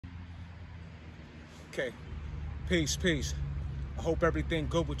Okay, peace. I hope everything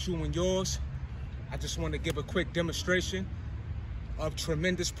good with you and yours. I just want to give a quick demonstration of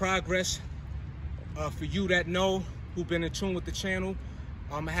tremendous progress. For you that know, who've been in tune with the channel,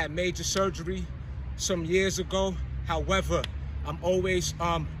 I had major surgery some years ago. However, I'm always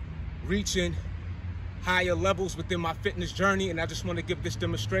reaching higher levels within my fitness journey, and I just want to give this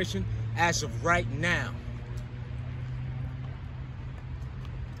demonstration as of right now.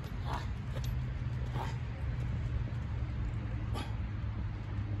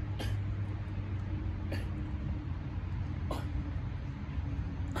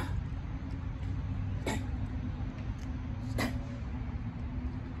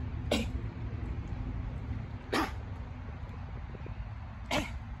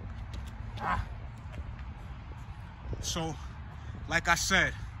 So, like I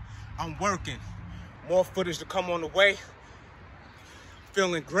said, I'm working. More footage to come on the way.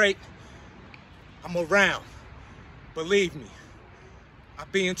 Feeling great. I'm around. Believe me. I'll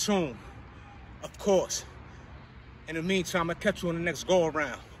be in tune. Of course. In the meantime, I'll catch you on the next go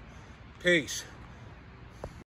around. Peace.